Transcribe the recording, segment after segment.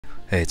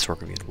Hey, it's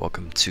roguelite and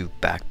welcome to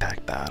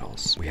Backpack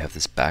Battles. We have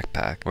this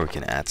backpack where we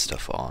can add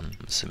stuff on.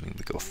 I'm assuming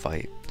we go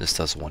fight. This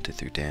does 1 to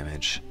 3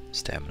 damage,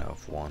 stamina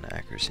of 1,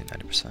 accuracy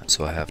 90%.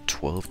 So I have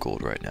 12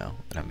 gold right now,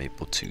 and I'm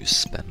able to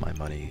spend my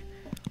money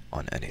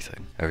on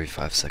anything. Every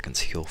 5 seconds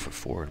heal for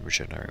 4 and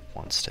regenerate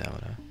 1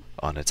 stamina.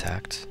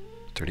 Unattacked,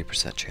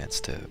 30%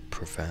 chance to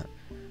prevent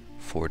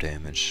 4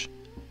 damage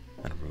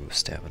and remove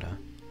stamina.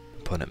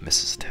 Opponent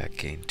misses attack,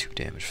 gain 2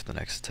 damage for the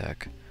next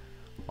attack.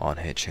 On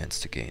hit, chance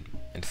to gain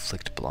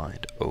inflict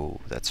blind. Oh,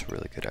 that's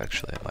really good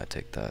actually, I might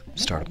take that.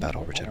 Start a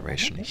battle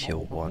regeneration,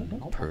 heal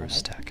 1 per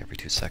stack every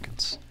 2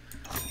 seconds.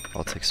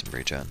 I'll take some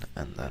regen,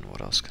 and then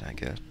what else can I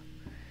get?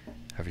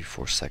 Every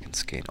 4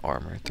 seconds gain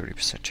armor,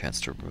 30%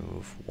 chance to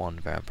remove 1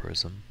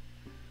 vampirism.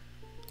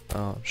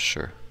 Oh,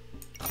 sure.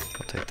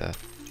 I'll take that.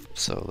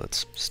 So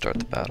let's start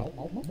the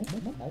battle.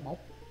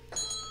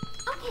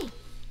 Okay.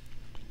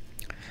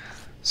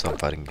 So I'm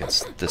fighting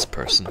against this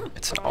person.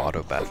 It's an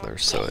auto battler,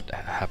 so it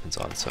happens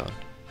on its own.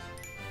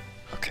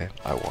 Okay,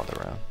 I won the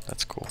round.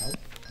 That's cool.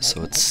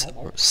 So it's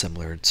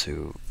similar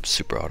to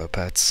Super Auto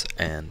Pets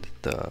and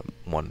the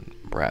one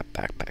rap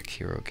backpack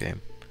hero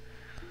game,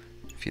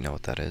 if you know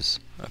what that is.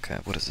 Okay,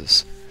 what is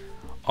this?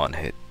 On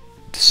hit,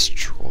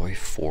 destroy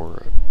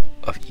 4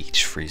 of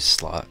each freeze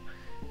slot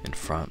in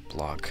front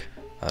block.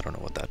 I don't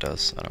know what that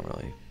does. I don't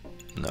really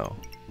know.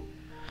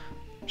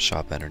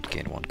 Shop entered,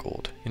 gain 1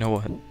 gold. You know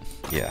what?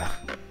 Yeah.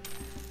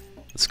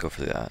 Let's go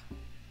for that.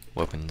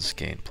 Weapons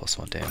gain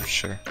 +1 damage,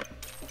 sure.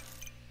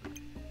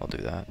 I'll do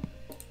that.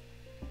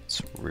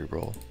 Let's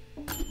reroll.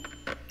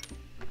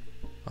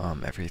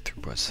 Every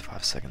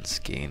 3.5 seconds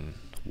gain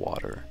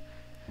water.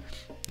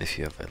 If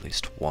you have at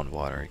least 1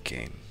 water,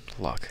 gain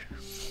luck.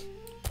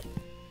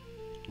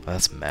 Oh,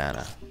 that's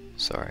mana.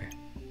 Sorry.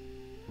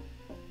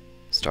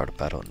 Start a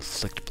battle,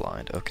 inflict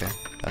blind. Okay,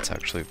 that's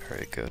actually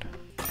very good.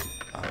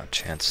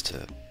 Chance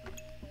to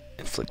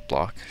inflict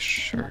block,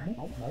 sure.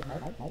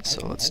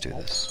 So let's do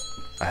this.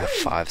 I have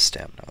 5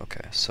 stamina,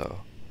 okay,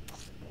 so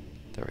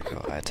there we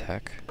go, I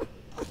attack.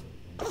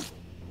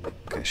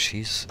 Okay,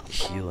 she's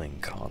healing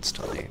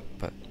constantly,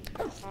 but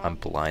I'm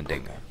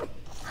blinding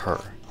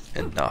her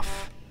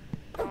enough.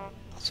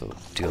 So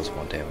deals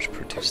 1 damage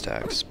per 2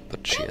 stacks,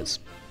 but she is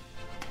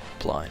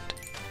blind.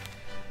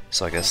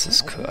 So I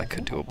guess I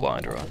could do a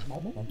blind run.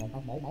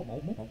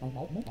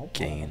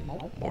 Gain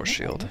more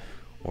shield.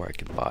 Or I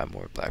can buy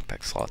more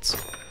backpack slots.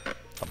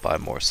 I'll buy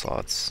more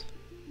slots.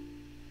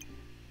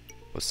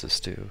 What's this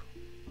do?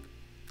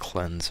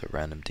 Cleanse a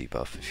random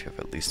debuff if you have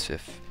at least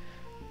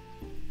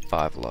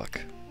 5 luck.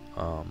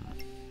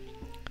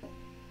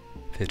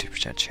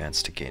 50%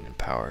 chance to gain in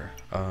power.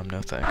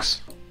 No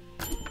thanks.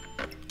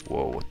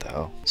 Whoa, what the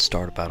hell?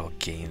 Start a battle,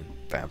 gain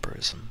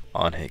vampirism.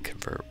 On hit,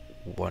 convert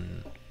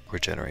 1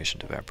 regeneration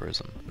to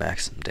vampirism.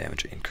 Maximum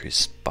damage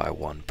increased by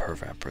 1 per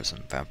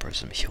vampirism.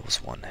 Vampirism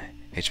heals 1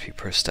 HP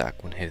per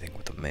stack when hitting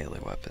with a melee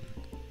weapon.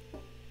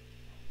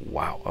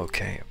 Wow,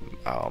 okay.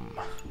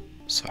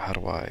 So how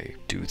do I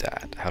do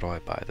that? How do I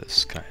buy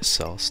this? Can I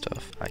sell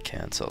stuff? I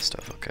can sell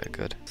stuff, okay,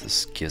 good.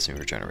 This gives me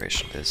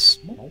regeneration. This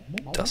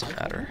doesn't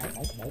matter.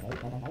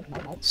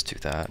 Let's do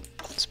that.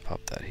 Let's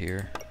pop that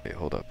here. Wait,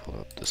 hold up.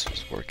 This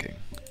was working.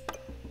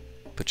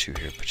 Put you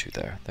here, put you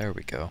there. There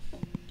we go.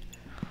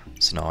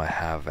 So now I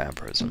have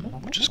vampirism,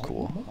 which is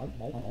cool.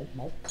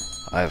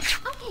 I have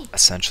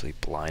essentially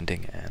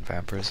blinding and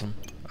vampirism.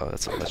 Oh,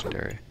 that's a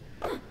legendary.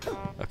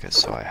 Okay,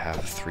 so I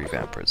have 3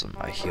 vampirism.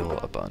 I heal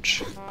a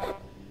bunch.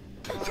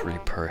 3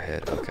 per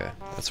hit. Okay,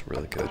 that's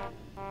really good.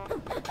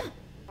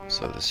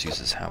 So this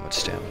uses how much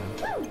stamina?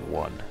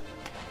 1.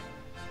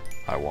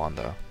 I won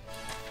though.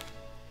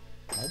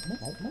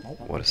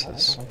 What is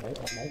this?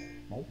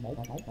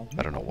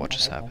 I don't know what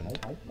just happened.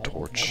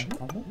 Torch.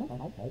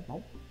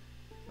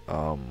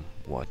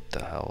 What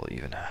the hell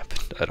even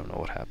happened? I don't know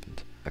what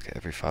happened. Okay,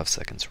 every 5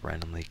 seconds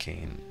randomly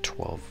gain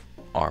 12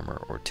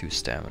 armor or 2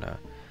 stamina,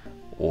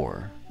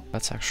 or,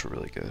 that's actually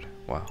really good.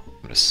 Wow,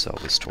 I'm gonna sell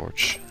this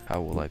torch. How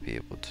will I be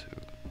able to,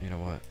 you know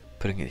what?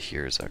 Putting it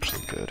here is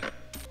actually good.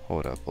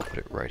 Hold up, we'll put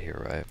it right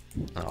here, right?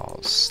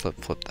 I'll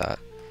flip that.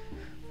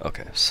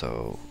 Okay,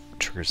 so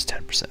triggers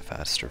 10%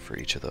 faster for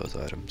each of those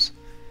items.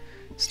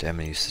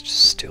 Stamina usage is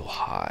still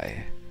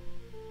high.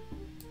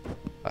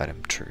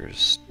 Item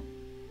triggers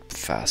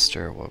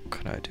faster. What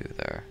can I do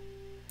there?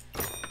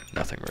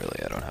 Nothing really,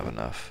 I don't have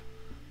enough.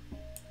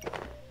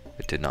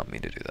 I did not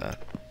mean to do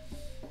that.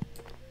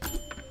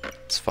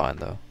 It's fine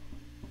though.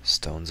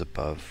 Stones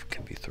above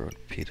can be thrown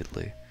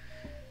repeatedly.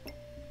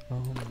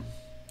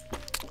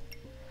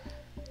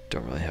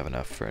 Don't really have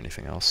enough for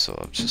anything else, so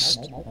I'll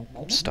just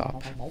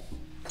stop.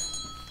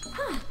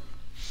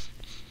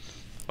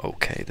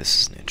 Okay,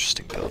 this is an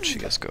interesting build she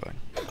has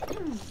going.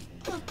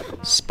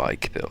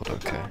 Spike build,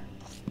 okay.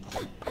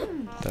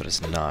 That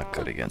is not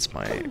good against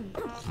my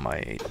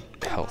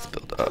health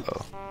build.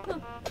 Uh-oh.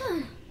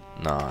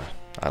 Nah,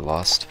 I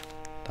lost.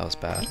 That was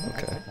bad.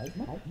 Okay.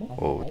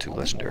 Oh, 2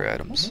 legendary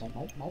items.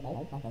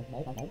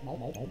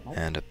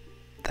 And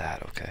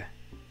that, okay.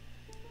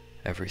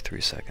 Every 3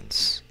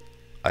 seconds.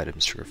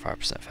 Items trigger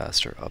 5%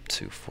 faster, up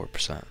to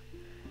 4%.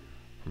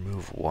 Remove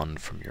remove 1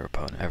 from your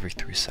opponent every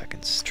 3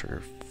 seconds.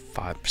 Trigger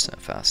 5%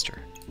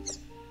 faster.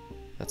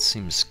 That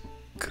seems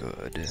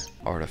good.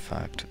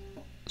 Artifact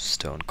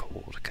Stone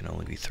Cold can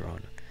only be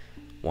thrown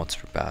once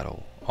per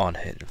battle. On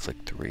hit,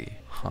 inflict 3.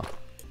 Huh.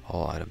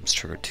 All items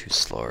trigger 2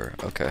 slower.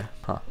 Okay.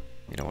 Huh.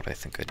 You know what I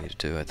think I need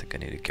to do? I think I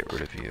need to get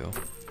rid of you.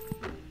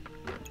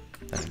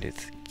 I need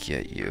to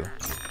get you.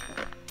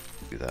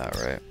 Do that,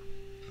 right?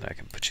 And I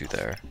can put you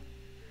there.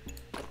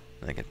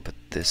 And I can put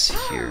this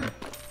here.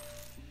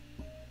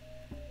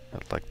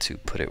 I'd like to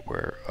put it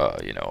where,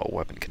 you know, a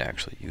weapon can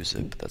actually use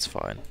it, but that's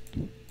fine.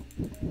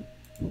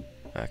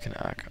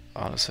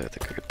 Honestly, I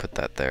think I could put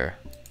that there.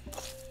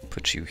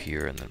 Put you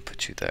here, and then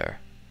put you there.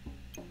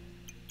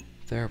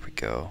 There we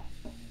go.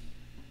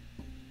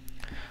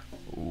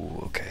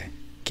 Ooh, okay.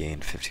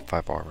 Gain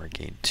 55 armor,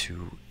 gain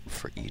 2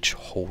 for each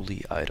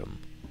holy item.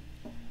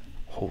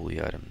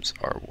 Holy items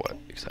are what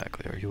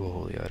exactly? Are you a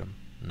holy item?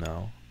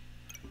 No.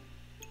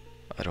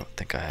 I don't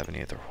think I have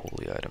any other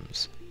holy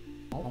items.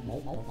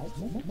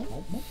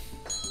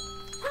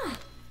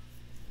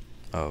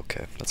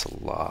 Okay, that's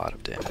a lot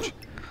of damage.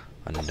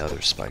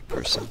 Another spike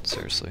person,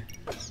 seriously.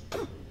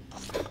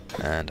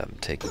 And I'm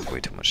taking way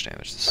too much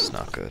damage. This is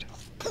not good.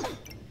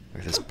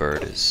 Like, this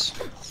bird is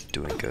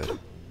doing good.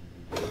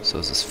 So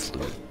is this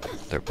flute.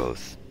 They're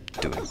both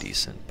doing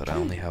decent, but I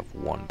only have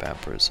 1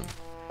 vampirism,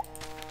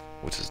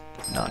 which is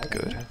not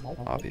good,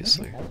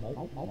 obviously.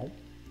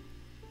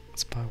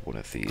 Let's buy one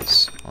of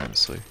these,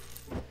 honestly.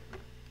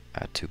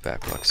 Add 2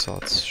 BackPack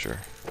slots, sure.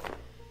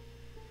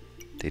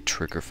 They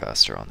trigger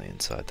faster on the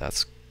inside,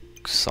 that's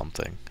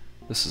something.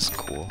 This is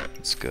cool,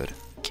 it's good.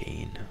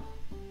 Gain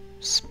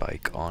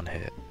spike on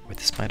hit. Wait,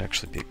 this might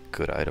actually be a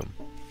good item.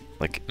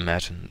 Like,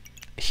 imagine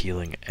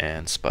healing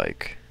and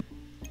spike.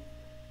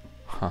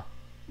 Huh.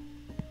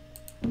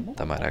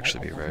 That might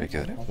actually be very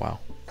good. Wow.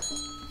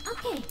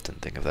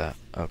 Didn't think of that.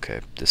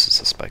 Okay, this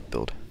is a spike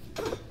build.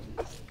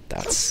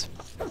 That's...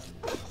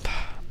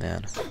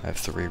 Man, I have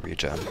 3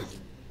 regen.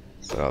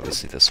 But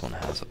obviously this one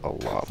has a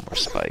lot more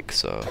spike,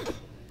 so...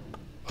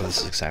 Oh,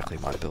 this is exactly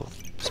my build.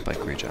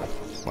 Spike regen.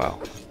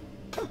 Wow.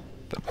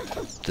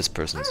 But this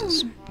person's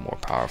is more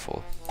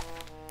powerful.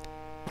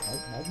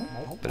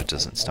 But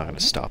it's not going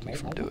to stop me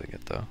from doing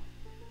it, though.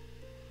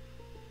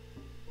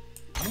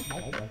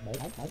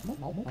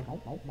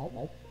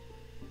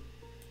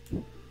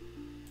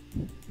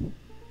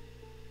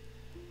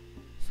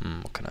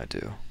 What can I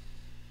do?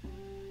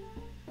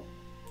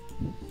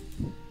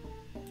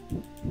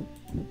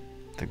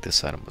 I think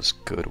this item was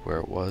good where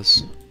it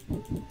was.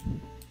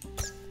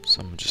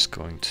 So I'm just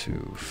going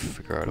to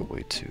figure out a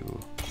way to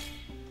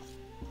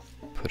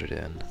put it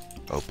in.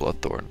 Oh,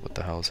 Bloodthorn, what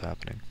the hell is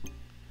happening?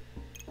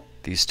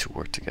 These two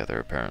work together,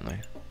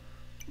 apparently.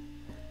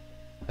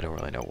 I don't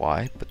really know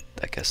why, but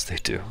I guess they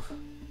do.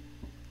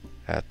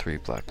 Add 3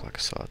 BackPack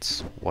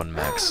slots, 1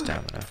 max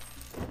stamina.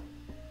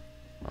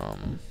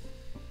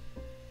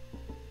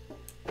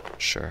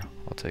 Sure,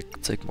 I'll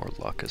take more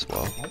luck as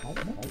well.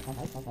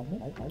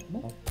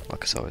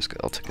 Luck is always good.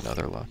 I'll take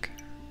another luck.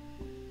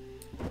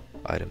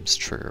 Items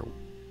trigger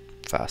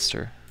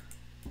faster.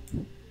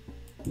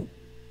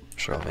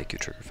 Sure, I'll make you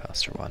trigger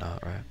faster. Why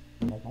not, right?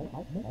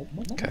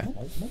 Okay.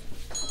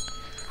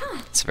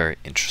 It's a very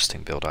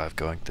interesting build I have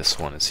going. This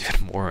one is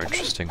even more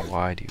interesting.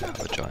 Why do you have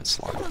a giant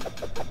slime?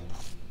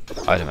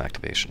 Item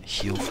activation.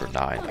 Heal for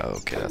 9. Oh,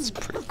 okay, that's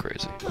pretty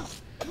crazy.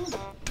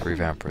 3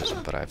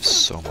 vampirism, but I have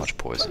so much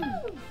poison.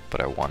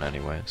 But I won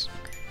anyways.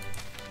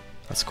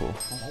 That's cool.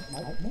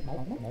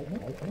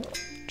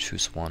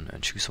 Choose one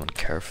and choose one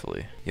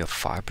carefully. You have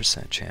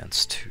 5%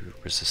 chance to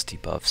resist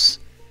debuffs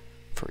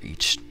for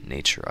each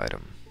nature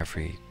item.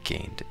 Every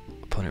gained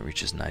opponent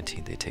reaches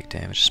 19, they take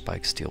damage.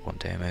 Spikes deal 1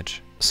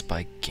 damage.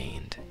 Spike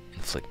gained,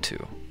 inflict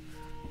 2.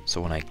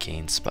 So when I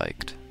gained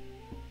spiked,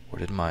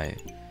 where did my...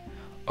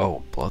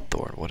 Oh,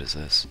 Bloodthorn, what is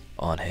this?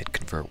 On hit,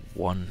 convert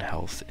 1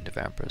 health into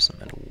vampirism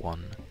and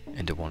 1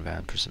 into 1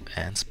 vampirism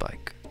and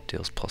spike.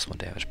 Deals +1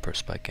 damage per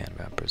spike and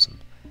vampirism.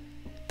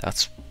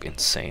 That's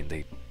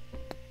insane.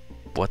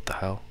 What the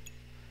hell?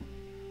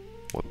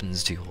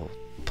 Weapons deal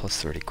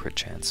 +30 crit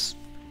chance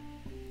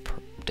per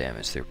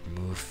damage. They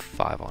remove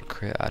 5 on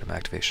crit. Item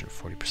activation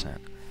 40%.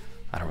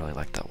 I don't really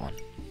like that one.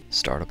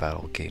 Start a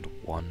battle, gain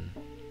 1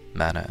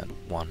 mana and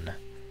 1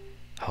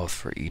 health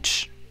for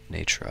each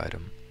nature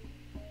item.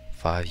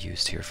 5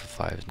 used here for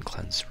 5 and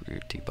cleanse for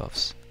your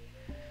debuffs.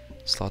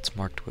 Slots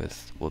marked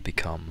with will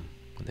become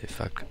when they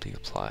effectively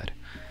applied.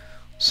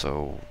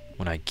 So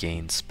when I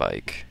gain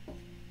spike,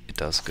 it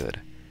does good.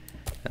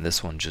 And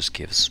this one just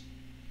gives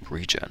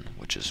regen,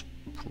 which is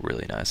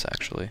really nice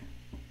actually.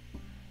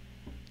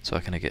 So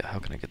how can I get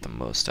the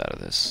most out of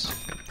this?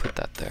 I'm gonna put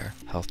that there.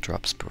 Health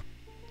drops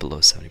below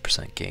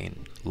 70%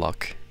 gain,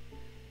 luck,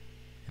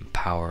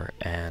 empower,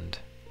 and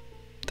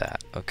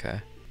that.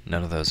 Okay.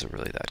 None of those are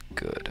really that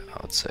good, I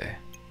would say.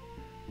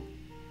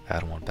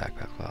 Add 1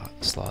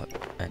 BackPack slot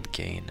and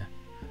gain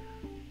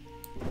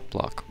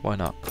block. Why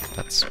not?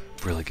 That's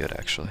really good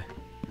actually.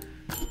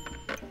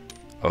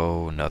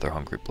 Oh, another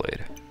Hungry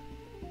Blade.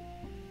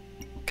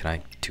 Can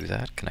I do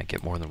that? Can I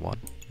get more than 1?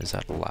 Is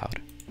that allowed?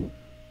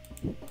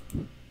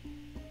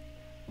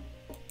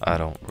 I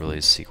don't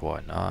really see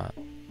why not.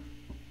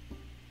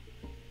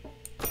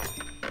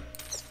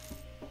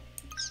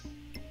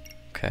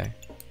 Okay.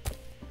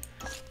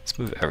 Let's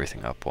move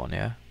everything up one,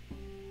 yeah?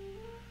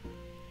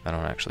 I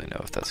don't actually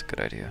know if that's a good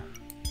idea.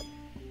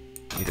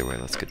 Either way,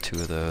 let's get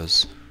 2 of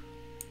those.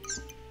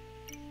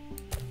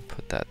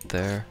 Put that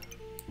there.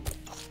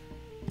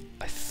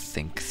 I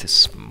think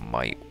this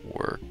might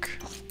work.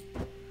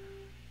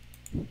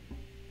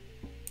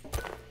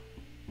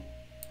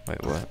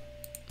 Wait, what?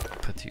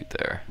 Put you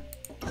there.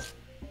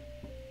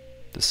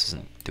 This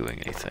isn't doing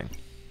anything.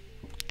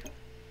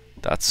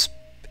 That's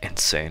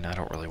insane. I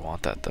don't really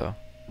want that though.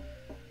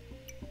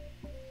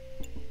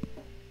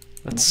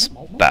 Let's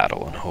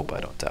battle and hope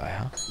I don't die,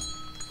 huh?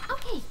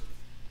 Okay.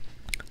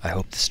 I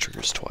hope this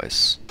triggers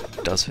twice.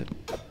 Does it?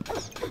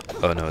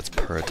 Oh no, it's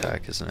per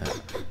attack, isn't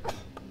it?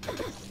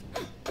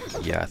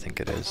 Yeah, I think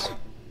it is.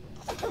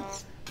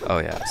 Oh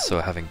yeah, so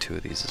having 2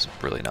 of these is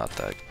really not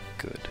that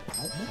good.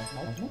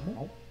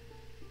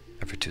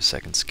 Every 2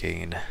 seconds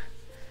gain,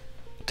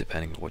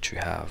 depending on what you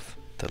have,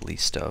 the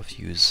least of,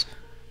 use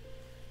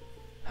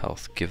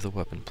health. Give the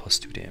weapon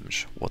 +2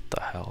 damage. What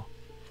the hell?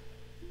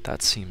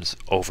 That seems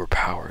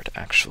overpowered,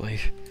 actually.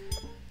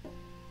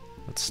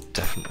 Let's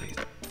definitely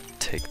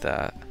take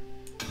that.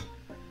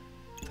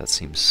 That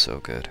seems so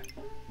good.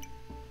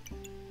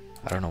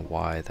 I don't know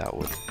why that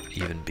would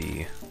even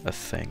be a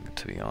thing,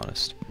 to be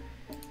honest.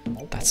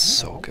 That's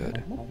so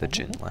good. The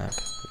gin lamp.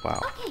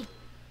 Wow.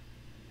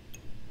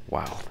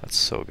 Wow, that's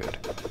so good.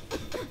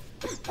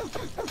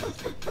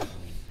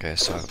 Okay,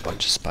 so I have a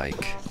bunch of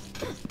spike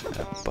and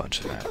a bunch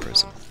of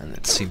vampirism, and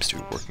it seems to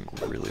be working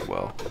really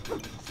well.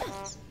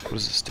 What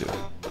does this do?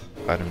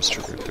 Items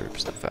trigger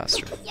 30%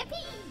 faster.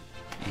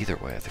 Either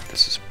way, I think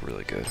this is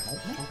really good.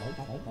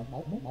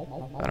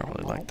 I don't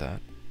really like that.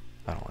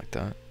 I don't like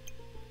that.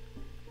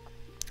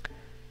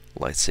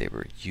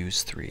 Lightsaber,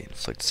 use 3,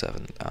 inflict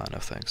 7. No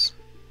thanks.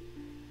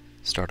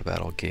 Start a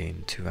battle,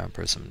 gain 2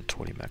 vampirism and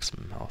 20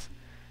 maximum health.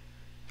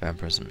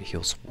 Vampirism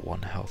heals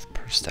 1 health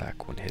per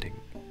stack when hitting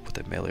with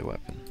a melee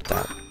weapon.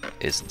 That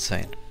is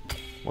insane.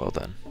 Well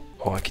then.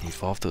 Oh, I can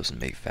evolve those and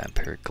make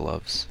vampiric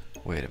gloves.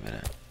 Wait a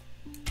minute.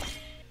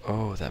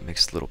 Oh, that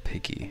makes little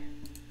piggy.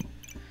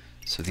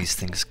 So these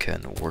things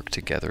can work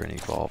together and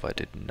evolve. I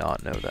did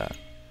not know that.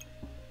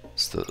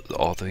 So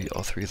all 3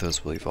 of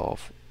those will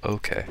evolve.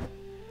 Okay.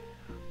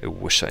 I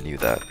wish I knew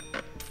that,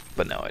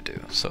 but now I do,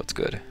 so it's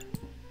good.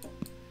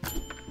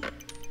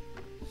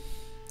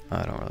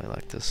 I don't really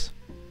like this.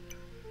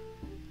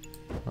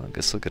 Well, I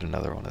guess I'll get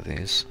another one of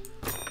these.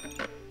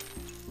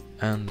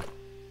 And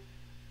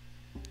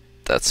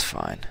that's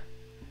fine.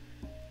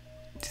 Do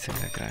you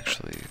think I can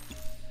actually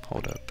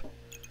hold up?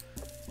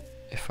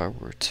 If I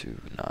were to...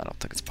 No, I don't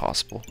think it's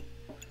possible.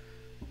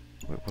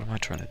 Wait, what am I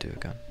trying to do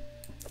again?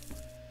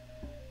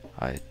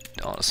 I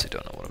honestly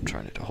don't know what I'm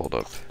trying to do. Hold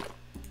up.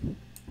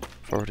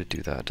 If I were to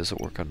do that, does it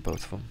work on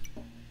both of them?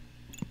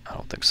 I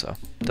don't think so.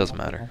 Doesn't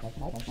matter.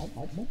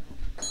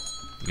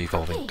 I'm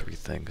evolving 3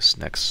 things.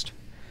 Next.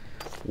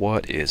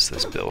 What is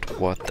this build?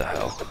 What the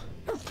hell?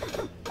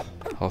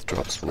 Health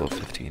drops below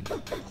 15.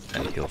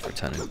 And heal for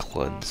 10 and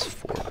cleanse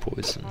for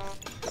poison.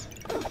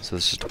 So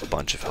there's just a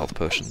bunch of health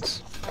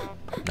potions.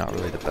 Not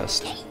really the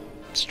best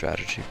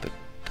strategy, but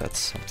that's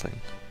something.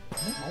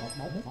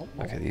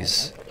 Okay,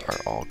 these are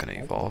all gonna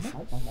evolve.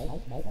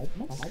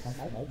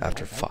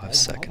 After 5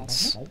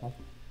 seconds.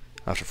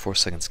 After 4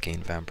 seconds,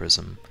 gain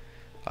vampirism.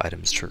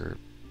 Items trigger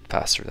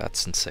faster.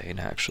 That's insane,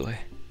 actually.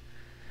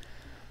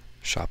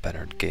 Shop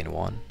entered, gain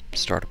 1.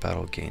 Start a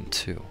battle, gain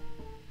 2.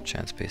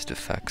 Chance-based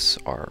effects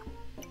are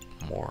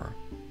more.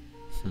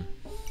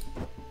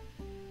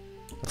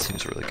 That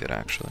seems really good,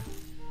 actually.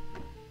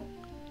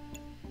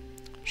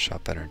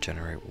 Shop entered,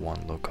 generate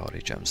 1 low-quality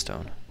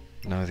gemstone.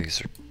 None of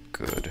these are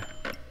good.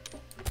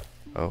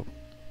 Oh.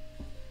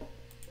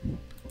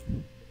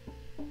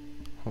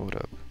 Hold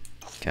up.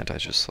 Can't I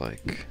just,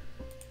 like...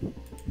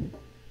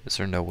 Is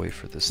there no way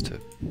for this to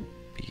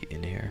be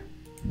in here?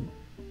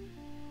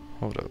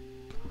 Hold up.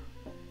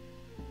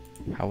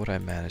 How would I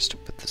manage to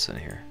put this in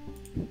here?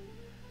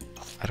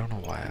 I don't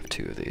know why I have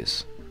 2 of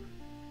these.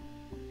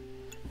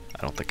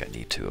 I don't think I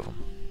need 2 of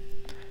them.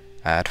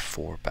 Add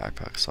 4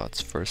 backpack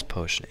slots. First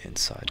potion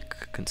inside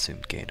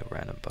consumed gained a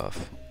random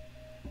buff.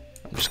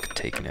 I'm just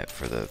taking it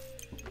for the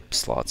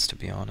slots, to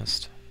be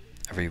honest.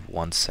 Every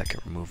 1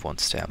 second, remove 1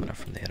 stamina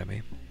from the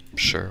enemy.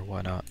 Sure,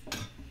 why not?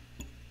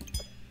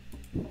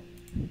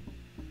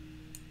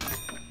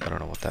 I don't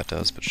know what that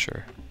does, but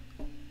sure.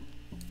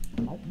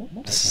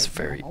 This is a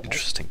very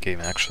interesting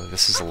game, actually.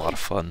 This is a lot of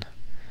fun.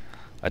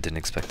 I didn't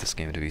expect this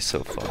game to be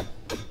so fun,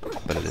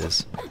 but it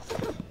is.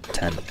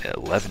 10,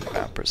 11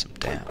 vampirism,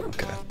 damn,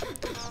 okay.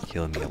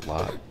 Healing me a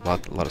lot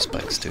of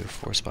spikes too.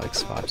 4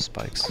 spikes, 5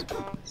 spikes.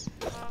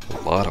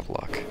 A lot of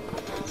luck.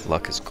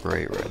 Luck is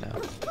great right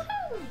now.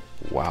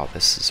 Wow,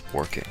 this is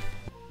working.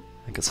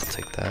 I guess I'll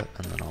take that,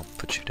 and then I'll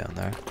put you down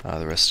there.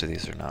 The rest of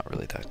these are not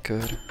really that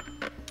good.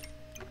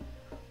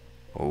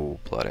 Oh,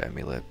 Blood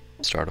Amulet.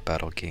 Start a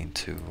battle, gain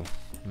 2.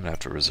 I'm gonna have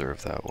to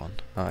reserve that one.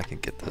 Oh, I can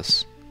get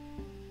this.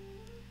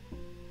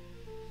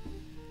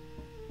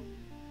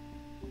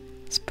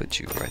 put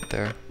you right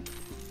there.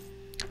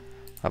 I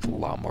have a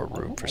lot more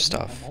room for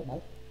stuff,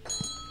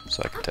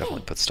 so I can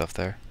definitely put stuff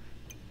there.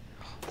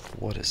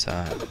 What is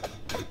that?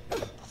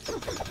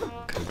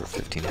 Convert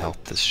 15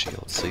 health to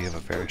shield, so you have a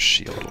very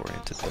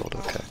shield-oriented build,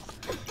 okay.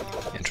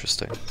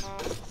 Interesting.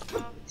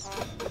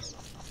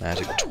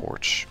 Magic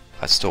torch.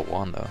 I still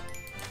won, though.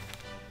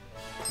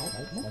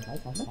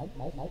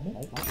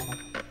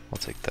 I'll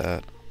take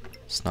that.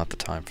 It's not the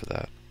time for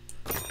that.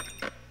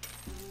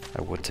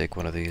 I would take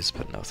one of these,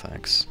 but no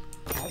thanks.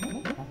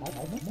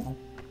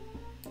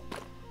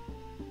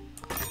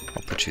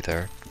 I'll put you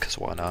there, because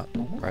why not,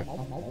 right?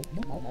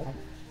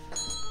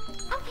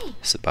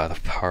 Is it by the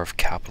power of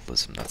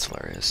capitalism? That's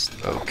hilarious.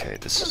 Okay,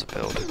 this is a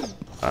build.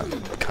 I'm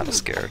kind of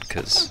scared,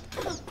 because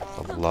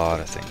a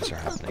lot of things are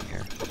happening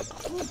here.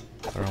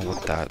 I don't know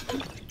what that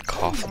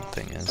coffin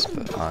thing is,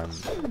 but I'm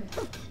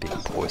being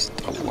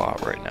poisoned a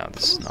lot right now.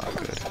 This is not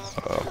good.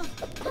 Uh-oh.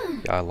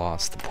 Yeah, I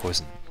lost. The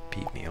poison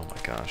beat me. Oh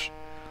my gosh.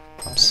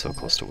 I'm so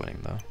close to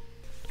winning, though.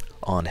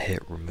 On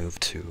hit, remove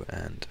 2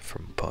 and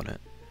from opponent.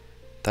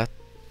 That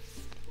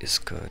is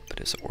good, but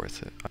is it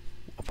worth it?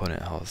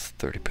 Opponent health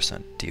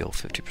 30%, deal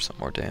 50%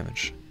 more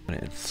damage. When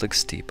it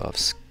inflicts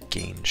debuffs,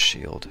 gain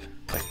shield.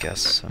 I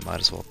guess I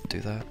might as well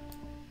do that.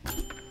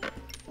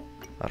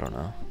 I don't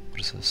know. What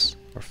is this?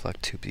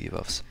 Reflect 2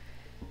 debuffs.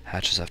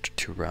 Hatches after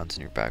 2 rounds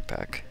in your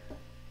backpack.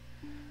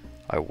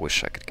 I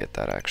wish I could get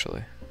that,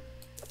 actually.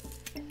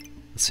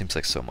 It seems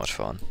like so much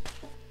fun.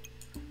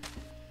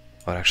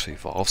 Oh, it actually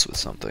evolves with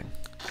something.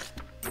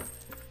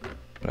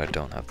 But I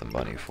don't have the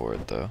money for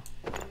it, though.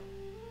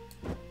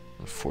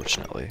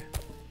 Unfortunately.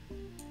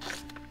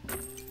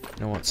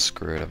 You know what?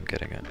 Screw it, I'm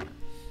getting it.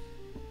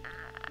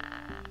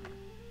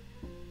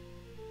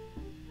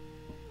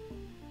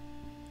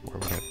 Where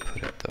would I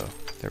put it, though?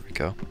 There we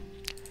go.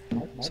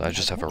 So I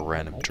just have a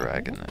random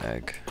dragon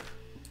egg.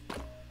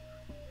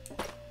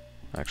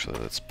 Actually,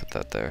 let's put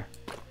that there.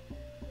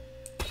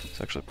 Let's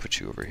actually put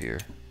you over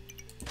here.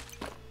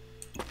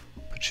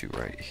 Put you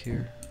right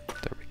here.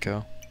 There we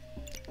go.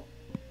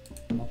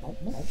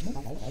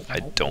 I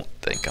don't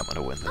think I'm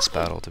gonna win this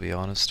battle, to be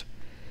honest.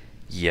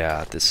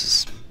 Yeah, this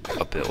is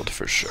a build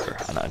for sure,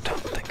 and I don't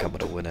think I'm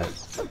gonna win it.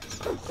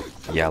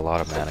 Yeah, a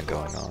lot of mana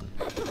going on.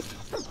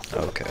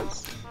 Okay.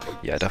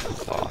 Yeah, I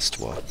definitely lost.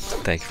 Well,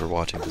 thank you for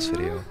watching this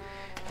video.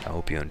 I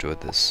hope you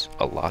enjoyed this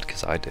a lot,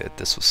 because I did.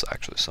 This was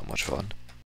actually so much fun.